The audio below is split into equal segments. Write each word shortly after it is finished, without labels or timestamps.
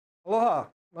Aloha,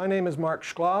 my name is Mark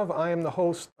Shklov. I am the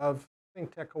host of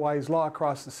ThinkTech Hawaii's Law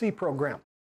Across the Sea program.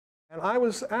 And I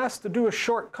was asked to do a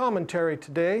short commentary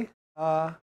today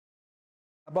about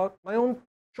my own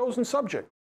chosen subject.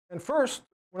 And first,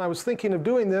 when I was thinking of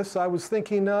doing this, I was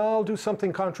thinking I'll do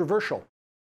something controversial.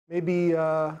 Maybe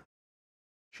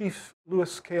Chief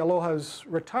Louis Kealoha's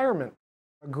retirement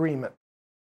agreement.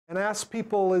 And ask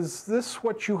people, is this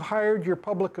what you hired your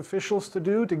public officials to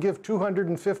do, to give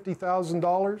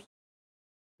 $250,000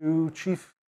 to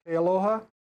Chief Kealoha?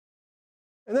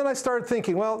 And then I started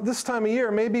thinking, well, this time of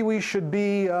year, maybe we should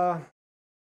be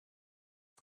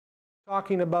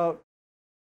talking about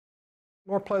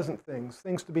more pleasant things,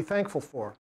 things to be thankful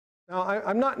for. Now,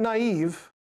 I'm not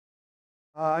naive.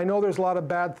 I know there's a lot of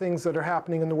bad things that are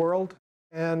happening in the world,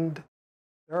 and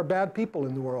there are bad people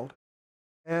in the world.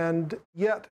 And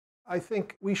yet, I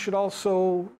think we should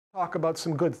also talk about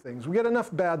some good things. We get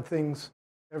enough bad things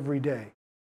every day.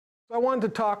 So I wanted to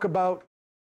talk about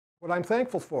what I'm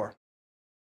thankful for.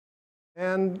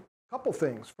 And a couple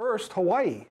things. First,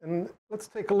 Hawaii. And let's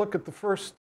take a look at the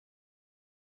first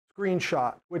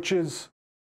screenshot, which is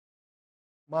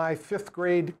my 5th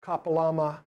grade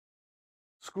Kapalama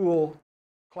school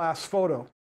class photo.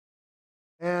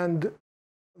 And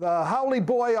the Haole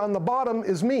boy on the bottom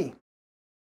is me.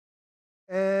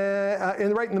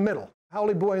 And right in the middle.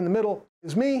 Haole boy in the middle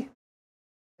is me.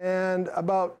 And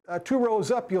about 2 rows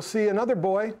up, you'll see another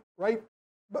boy right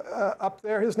up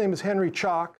there. His name is Henry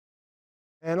Chalk.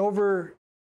 And over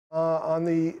on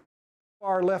the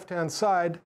far left-hand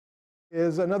side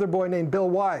is another boy named Bill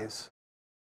Wise.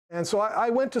 And so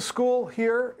I went to school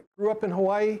here, grew up in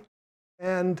Hawaii,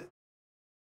 and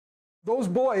those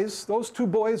boys, those 2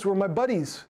 boys, were my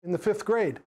buddies in the 5th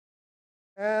grade.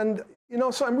 And, you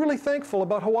know, so I'm really thankful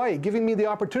about Hawaii giving me the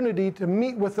opportunity to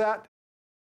meet with that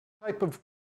type of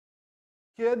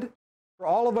kid, for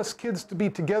all of us kids to be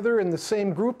together in the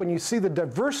same group, and you see the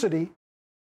diversity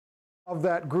of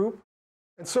that group.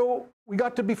 And so we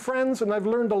got to be friends, and I've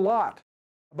learned a lot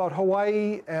about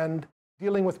Hawaii and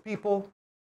dealing with people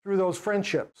through those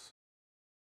friendships.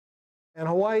 And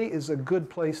Hawaii is a good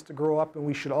place to grow up, and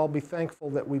we should all be thankful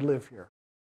that we live here.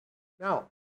 Now,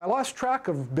 I lost track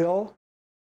of Bill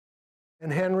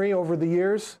and Henry over the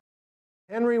years.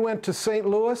 Henry went to St.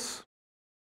 Louis,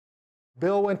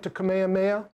 Bill went to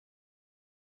Kamehameha,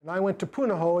 and I went to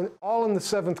Punahou, all in the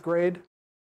 7th grade.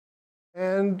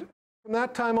 And from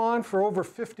that time on, for over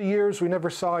 50 years, we never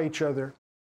saw each other.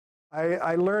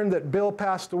 I learned that Bill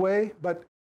passed away, but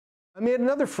I made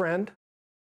another friend,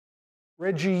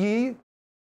 Reggie Yee,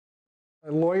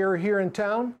 a lawyer here in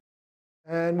town,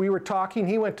 and we were talking.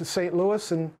 He went to St.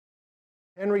 Louis, and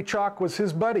Henry Chalk was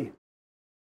his buddy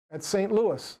at St.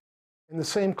 Louis in the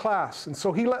same class. And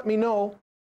so he let me know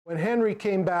when Henry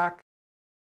came back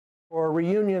for a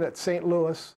reunion at St.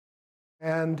 Louis.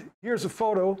 And here's a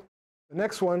photo, the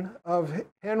next one, of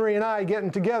Henry and I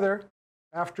getting together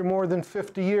after more than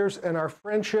 50 years, and our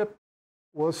friendship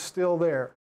was still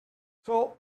there.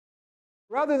 So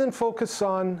rather than focus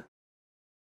on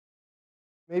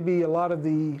maybe a lot of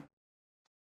the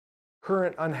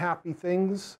current unhappy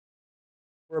things,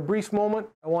 for a brief moment,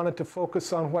 I wanted to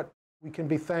focus on what we can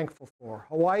be thankful for.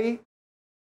 Hawaii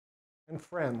and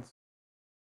friends.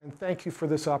 And thank you for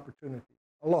this opportunity.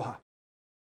 Aloha.